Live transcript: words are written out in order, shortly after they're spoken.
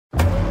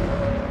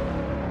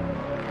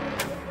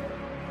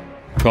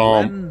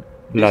Quand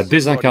la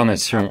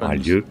désincarnation a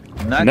lieu,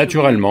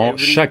 naturellement,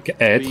 chaque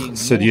être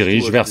se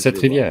dirige vers cette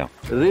rivière.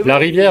 La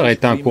rivière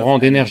est un courant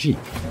d'énergie.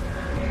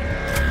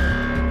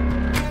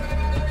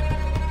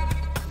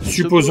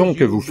 Supposons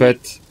que vous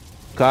faites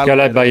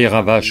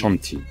Kalabhairava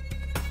Shanti.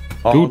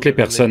 Toutes les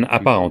personnes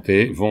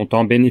apparentées vont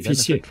en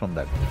bénéficier.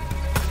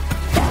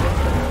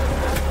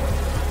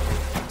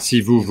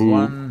 Si vous vous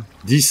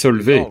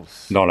dissolvez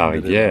dans la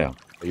rivière,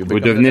 vous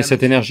devenez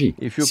cette énergie.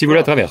 Si vous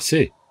la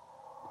traversez,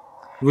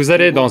 vous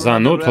allez dans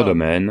un autre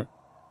domaine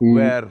où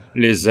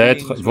les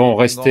êtres vont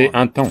rester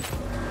un temps.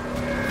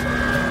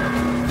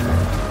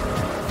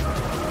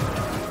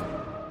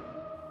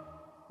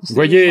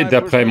 Voyez,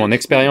 d'après mon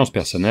expérience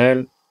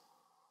personnelle,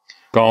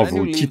 quand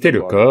vous quittez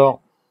le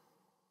corps,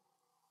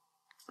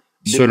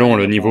 selon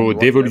le niveau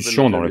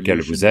d'évolution dans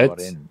lequel vous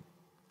êtes,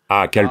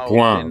 à quel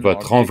point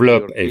votre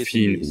enveloppe est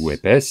fine ou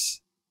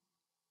épaisse,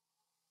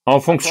 en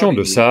fonction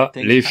de ça,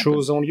 les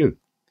choses ont lieu.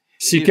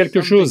 Si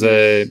quelque chose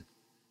est...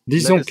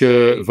 Disons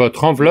que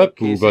votre enveloppe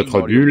ou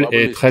votre bulle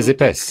est très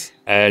épaisse,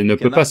 elle ne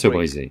peut pas se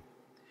briser.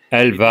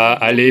 Elle va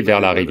aller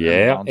vers la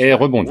rivière et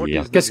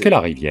rebondir. Qu'est-ce que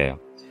la rivière?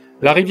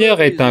 La rivière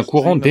est un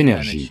courant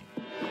d'énergie.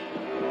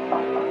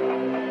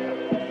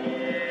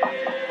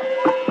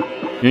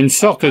 Une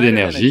sorte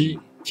d'énergie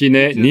qui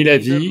n'est ni la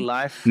vie,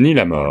 ni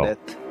la mort,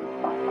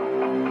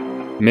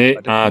 mais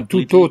un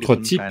tout autre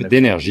type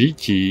d'énergie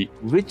qui,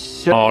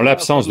 en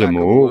l'absence de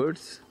mots,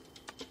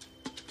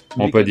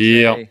 on peut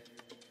dire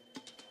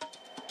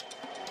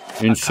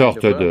une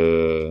sorte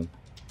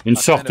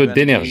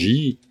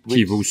d'énergie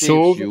qui vous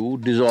sauve,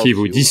 qui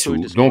vous dissout.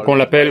 Donc on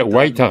l'appelle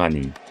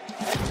Vaitarani.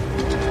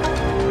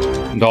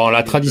 Dans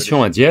la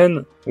tradition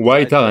indienne,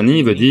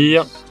 Vaitarani veut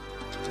dire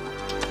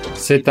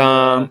c'est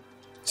un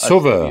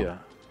sauveur,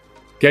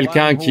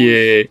 quelqu'un qui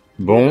est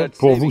bon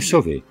pour vous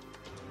sauver.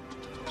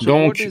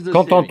 Donc,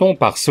 qu'entend-on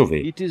par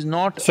sauver?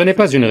 Ce n'est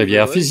pas une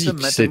rivière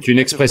physique, c'est une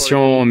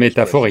expression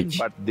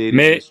métaphorique.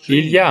 Mais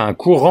il y a un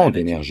courant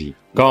d'énergie.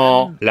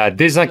 Quand la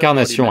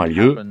désincarnation a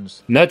lieu,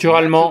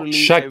 naturellement,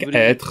 chaque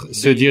être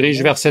se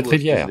dirige vers cette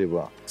rivière.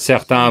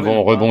 Certains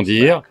vont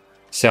rebondir,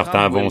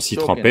 certains vont s'y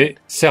tremper,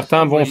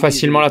 certains vont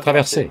facilement la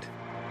traverser.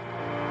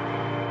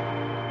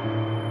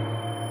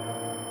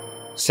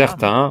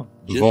 Certains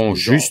vont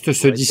juste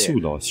se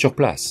dissoudre sur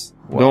place.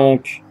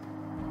 Donc,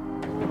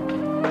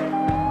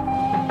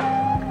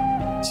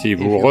 si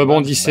vous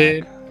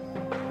rebondissez,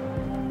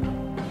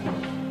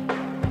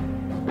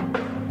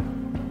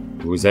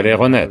 vous allez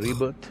renaître.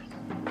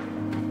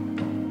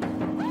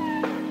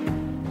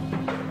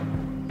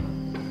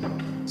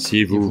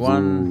 Si vous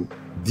vous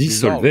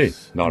dissolvez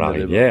dans la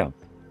rivière,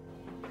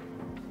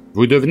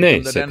 vous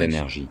devenez cette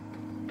énergie.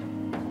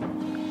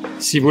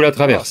 Si vous la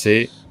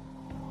traversez,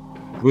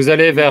 vous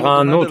allez vers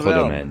un autre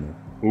domaine,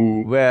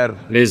 où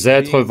les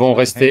êtres vont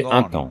rester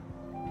un temps.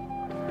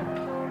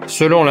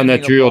 Selon la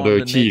nature de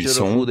qui ils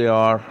sont,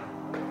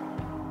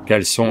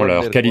 quelles sont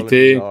leurs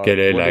qualités, quelle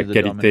est la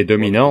qualité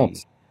dominante,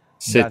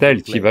 c'est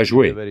elle qui va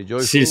jouer.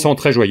 S'ils sont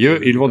très joyeux,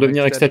 ils vont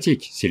devenir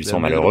extatiques. S'ils sont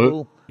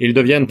malheureux, ils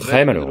deviennent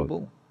très malheureux.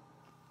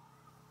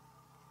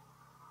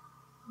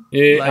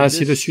 Et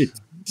ainsi de suite.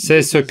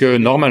 C'est ce que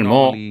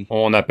normalement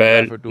on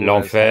appelle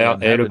l'enfer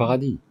et le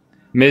paradis.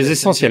 Mais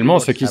essentiellement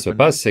ce qui se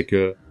passe, c'est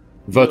que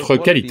votre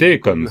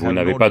qualité, comme vous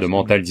n'avez pas de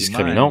mental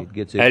discriminant,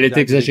 elle est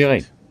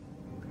exagérée.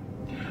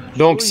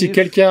 Donc si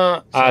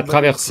quelqu'un a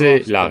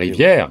traversé la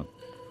rivière,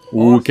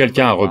 ou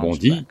quelqu'un a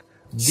rebondi,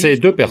 ces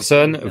deux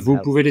personnes, vous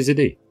pouvez les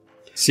aider.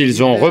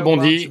 S'ils ont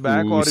rebondi,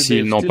 ou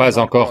s'ils n'ont pas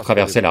encore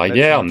traversé la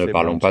rivière, ne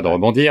parlons pas de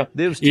rebondir,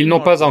 ils n'ont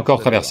pas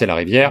encore traversé la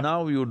rivière,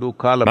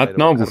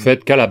 maintenant vous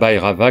faites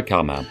Kalabhairava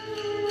Karma.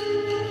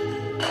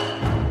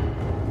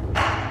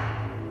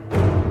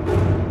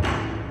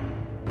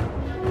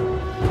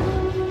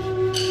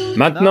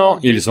 Maintenant,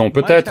 ils ont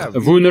peut-être,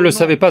 vous ne le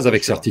savez pas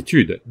avec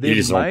certitude,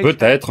 ils ont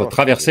peut-être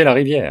traversé la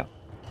rivière.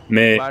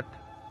 Mais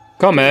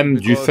quand même,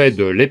 du fait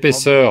de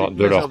l'épaisseur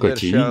de leur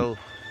coquille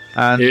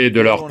et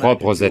de leurs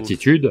propres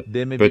attitudes,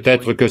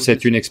 peut-être que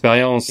c'est une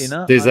expérience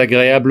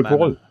désagréable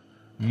pour eux.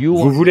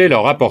 Vous voulez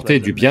leur apporter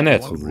du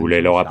bien-être, vous voulez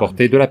leur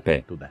apporter de la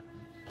paix.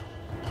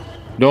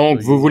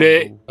 Donc vous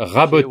voulez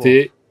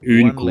raboter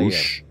une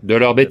couche de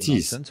leurs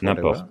bêtises,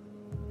 n'importe.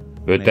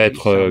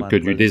 Peut-être que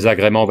du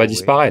désagrément va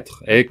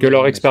disparaître et que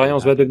leur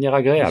expérience va devenir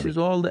agréable.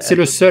 C'est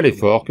le seul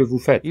effort que vous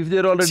faites.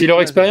 Si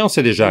leur expérience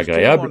est déjà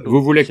agréable,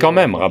 vous voulez quand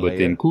même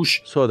raboter une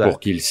couche pour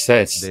qu'ils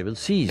cessent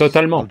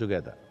totalement.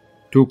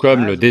 Tout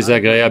comme le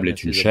désagréable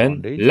est une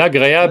chaîne,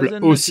 l'agréable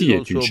aussi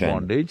est une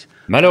chaîne.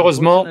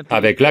 Malheureusement,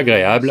 avec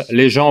l'agréable,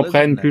 les gens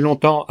prennent plus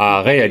longtemps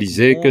à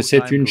réaliser que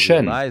c'est une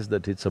chaîne.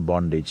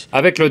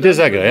 Avec le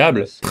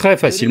désagréable, très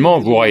facilement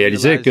vous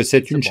réalisez que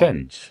c'est une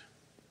chaîne.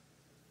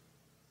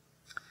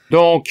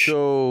 Donc,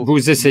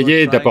 vous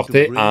essayez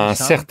d'apporter un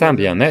certain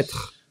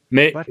bien-être,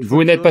 mais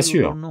vous n'êtes pas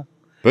sûr.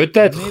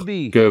 Peut-être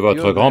que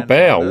votre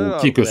grand-père ou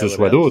qui que ce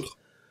soit d'autre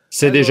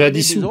s'est déjà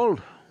dissous.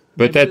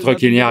 Peut-être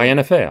qu'il n'y a rien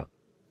à faire.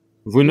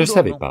 Vous ne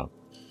savez pas.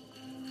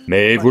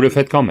 Mais vous le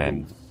faites quand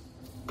même,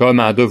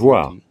 comme un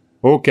devoir.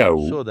 au cas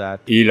où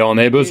il en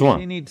ait besoin.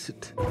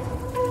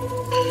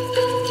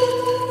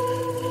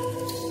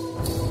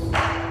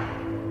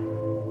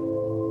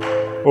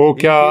 Au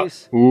cas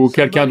où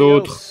quelqu'un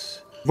d'autre...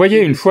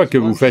 Voyez, une fois que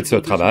vous faites ce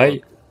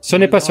travail, ce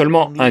n'est pas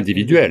seulement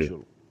individuel,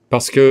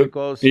 parce que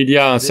il y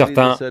a un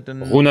certain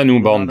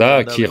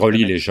Runanubandha qui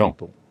relie les gens.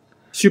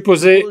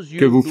 Supposez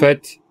que vous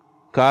faites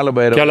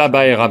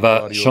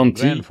Kalabhairava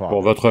Shanti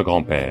pour votre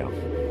grand-père.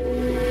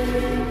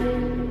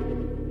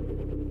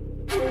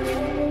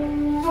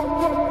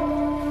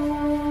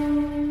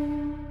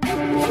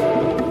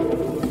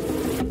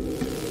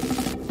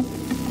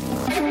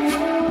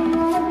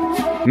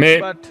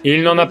 Mais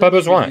il n'en a pas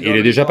besoin, il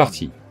est déjà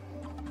parti.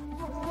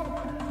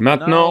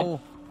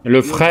 Maintenant,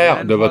 le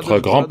frère de votre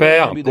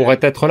grand-père pourrait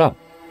être là,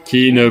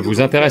 qui ne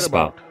vous intéresse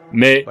pas,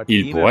 mais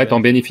il pourrait en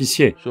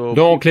bénéficier.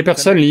 Donc les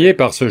personnes liées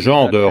par ce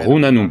genre de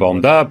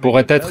Runanubandha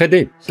pourraient être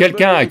aidées.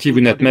 Quelqu'un à qui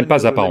vous n'êtes même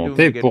pas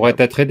apparenté pourrait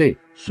être aidé.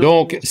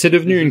 Donc c'est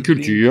devenu une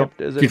culture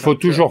qu'il faut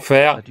toujours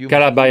faire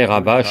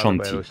Kalabhairava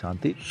Shanti.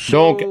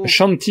 Donc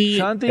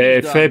Shanti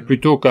est fait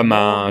plutôt comme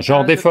un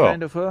genre d'effort.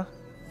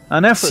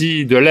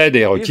 Si de l'aide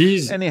est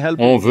requise,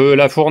 on veut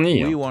la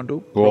fournir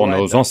pour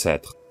nos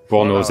ancêtres,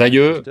 pour nos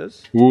aïeux,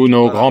 ou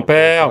nos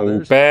grands-pères, ou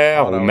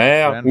pères, ou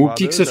mères, ou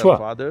qui que ce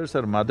soit.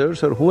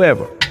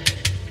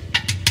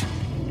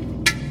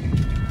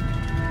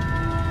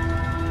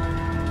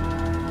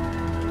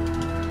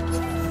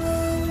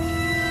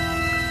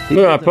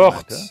 Peu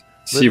importe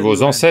si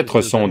vos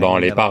ancêtres sont dans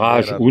les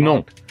parages ou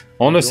non,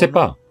 on ne sait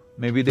pas.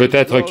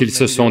 Peut-être qu'ils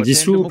se sont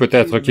dissous,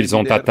 peut-être qu'ils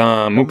ont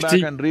atteint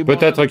Mukti,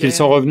 peut-être qu'ils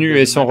sont revenus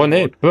et sont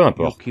renés, peu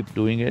importe.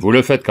 Vous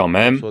le faites quand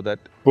même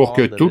pour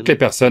que toutes les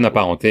personnes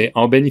apparentées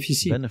en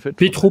bénéficient.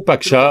 Pitru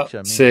Paksha,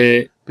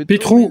 c'est...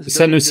 Pitru,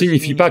 ça ne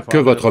signifie pas que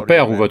votre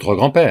père ou votre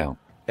grand-père.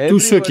 Tous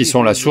ceux qui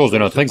sont la source de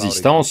notre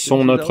existence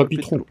sont notre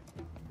Pitru.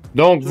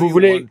 Donc vous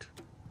voulez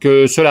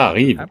que cela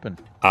arrive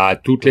à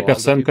toutes les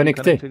personnes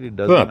connectées.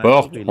 Peu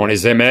importe, on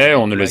les aimait,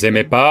 on ne les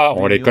aimait pas,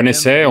 on les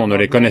connaissait, on ne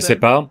les connaissait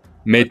pas,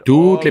 mais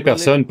toutes les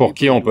personnes pour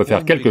qui on peut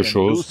faire quelque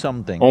chose,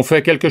 on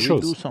fait quelque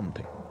chose.